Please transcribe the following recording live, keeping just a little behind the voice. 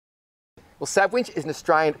Well, Savwinch is an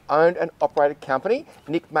Australian owned and operated company.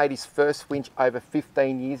 Nick made his first winch over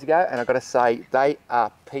 15 years ago, and I've got to say, they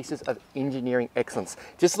are pieces of engineering excellence.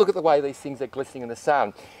 Just look at the way these things are glistening in the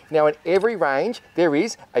sun. Now, in every range, there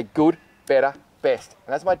is a good, better, best.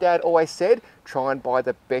 And as my dad always said, try and buy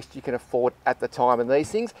the best you can afford at the time. And these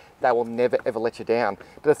things, they will never ever let you down.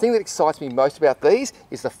 But the thing that excites me most about these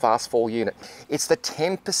is the fast fall unit. It's the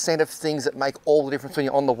 10% of things that make all the difference when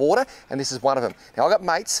you're on the water, and this is one of them. Now, I've got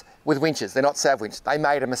mates with winches. They're not Savwinch. They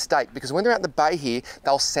made a mistake because when they're out in the bay here,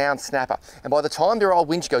 they'll sound snapper. And by the time their old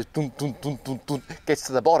winch goes dun, dun, dun, dun, dun, gets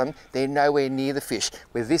to the bottom, they're nowhere near the fish.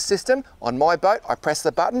 With this system, on my boat, I press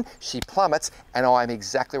the button, she plummets, and I'm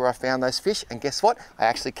exactly where I found those fish. And guess what? I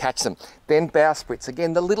actually catch them. Then bow splits.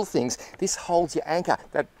 Again, the little things. This holds your anchor,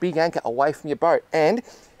 that big anchor, away from your boat. And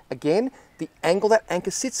again, the angle that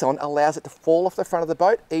anchor sits on allows it to fall off the front of the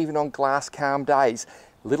boat, even on glass calm days.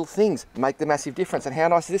 Little things make the massive difference. And how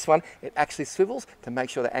nice is this one? It actually swivels to make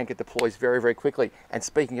sure the anchor deploys very, very quickly. And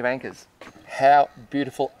speaking of anchors, how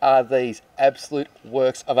beautiful are these? Absolute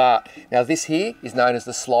works of art. Now, this here is known as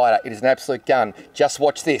the slider. It is an absolute gun. Just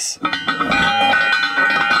watch this.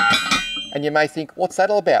 And you may think, what's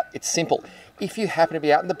that all about? It's simple. If you happen to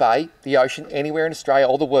be out in the bay, the ocean, anywhere in Australia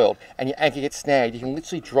or the world, and your anchor gets snagged, you can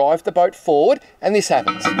literally drive the boat forward, and this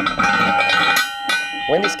happens.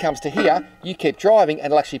 When this comes to here, you keep driving and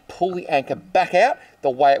it'll actually pull the anchor back out the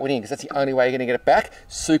way it went in, because that's the only way you're going to get it back.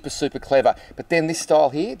 Super, super clever. But then this style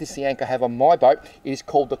here, this is the anchor I have on my boat, it is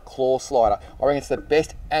called the claw slider. I reckon it's the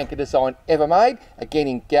best anchor design ever made, again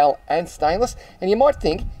in gal and stainless. And you might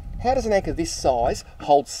think, how does an anchor this size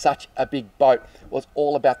hold such a big boat? Well, it's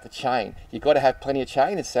all about the chain. You've got to have plenty of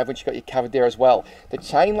chain, and Savwinch got you covered there as well. The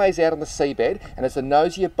chain lays out on the seabed, and as the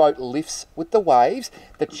nose of your boat lifts with the waves,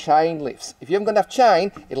 the chain lifts. If you haven't got enough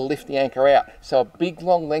chain, it'll lift the anchor out. So a big,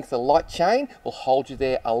 long length of light chain will hold you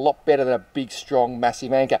there a lot better than a big, strong,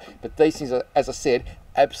 massive anchor. But these things are, as I said,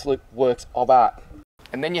 absolute works of art.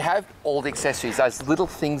 And then you have all the accessories, those little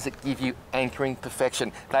things that give you anchoring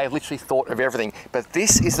perfection. They have literally thought of everything. But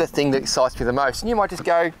this is the thing that excites me the most. And you might just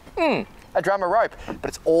go, a drummer rope, but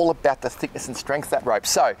it's all about the thickness and strength of that rope.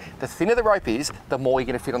 So the thinner the rope is, the more you're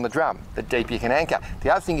going to fit on the drum, the deeper you can anchor.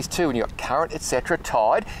 The other thing is too, when you've got current, etc.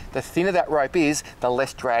 tied, the thinner that rope is, the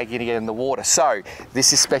less drag you're going to get in the water. So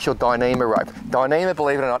this is special Dyneema rope. Dyneema,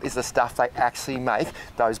 believe it or not, is the stuff they actually make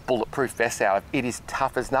those bulletproof vests out of. It is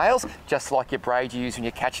tough as nails, just like your braid you use when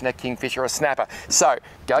you're catching a kingfisher or a snapper. So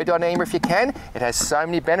go Dyneema if you can. It has so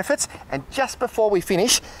many benefits. And just before we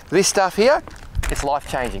finish, this stuff here, it's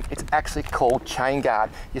life-changing. It's actually called chain guard.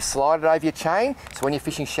 You slide it over your chain, so when you're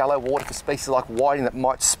fishing shallow water for species like whiting that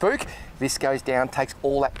might spook, this goes down, takes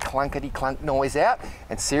all that clunkety-clunk noise out,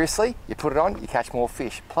 and seriously, you put it on, you catch more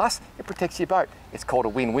fish. Plus, it protects your boat. It's called a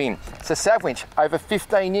win-win. So Savwinch, over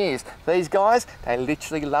 15 years, these guys, they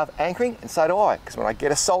literally love anchoring, and so do I, because when I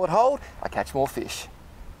get a solid hold, I catch more fish.